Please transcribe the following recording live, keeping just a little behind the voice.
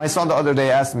My son the other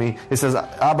day asked me, he says,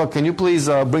 Abba, can you please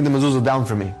bring the mezuzah down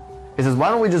for me? He says, why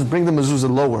don't we just bring the mezuzah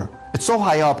lower? It's so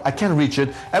high up, I can't reach it.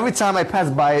 Every time I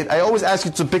pass by it, I always ask you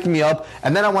to pick me up,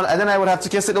 and then I would have to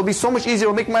kiss it. It'll be so much easier,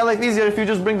 it'll make my life easier if you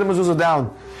just bring the mezuzah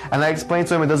down. And I explained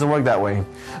to him it doesn't work that way.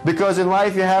 Because in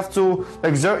life you have to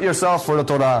exert yourself for the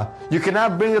Torah. You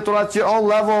cannot bring the Torah to your own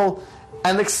level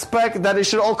and expect that it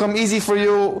should all come easy for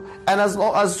you, and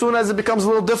as soon as it becomes a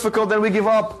little difficult, then we give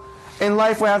up. In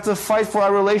life we have to fight for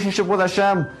our relationship with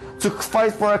Hashem, to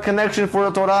fight for our connection for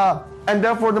the Torah. And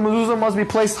therefore the mezuzah must be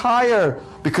placed higher,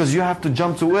 because you have to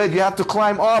jump to it, you have to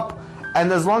climb up.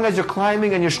 And as long as you're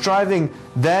climbing and you're striving,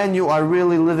 then you are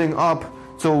really living up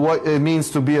to what it means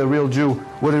to be a real Jew,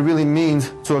 what it really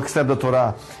means to accept the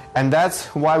Torah. And that's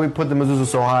why we put the mezuzah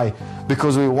so high,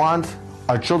 because we want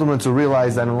our children to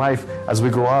realize that in life, as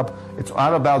we grow up, it's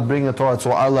not about bringing the Torah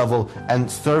to our level and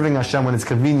serving Hashem when it's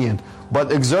convenient, but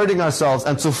exerting ourselves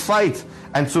and to fight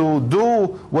and to do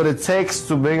what it takes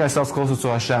to bring ourselves closer to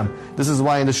Hashem. This is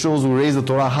why in the shuls we raise the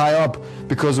Torah high up,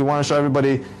 because we want to show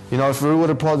everybody, if we would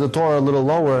have brought the Torah a little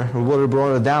lower, we would have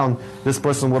brought it down, this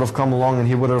person would have come along and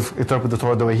he would have interpreted the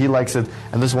Torah the way he likes it,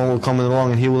 and this one will come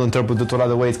along and he will interpret the Torah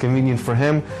the way it's convenient for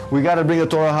him. We got to bring the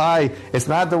Torah high.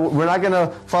 We're not going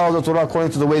to follow the Torah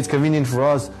according to the way it's convenient for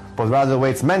us, but rather the way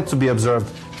it's meant to be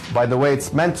observed, by the way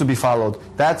it's meant to be followed.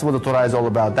 That's what the Torah is all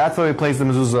about. That's why we place the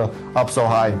mezuzah up so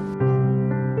high.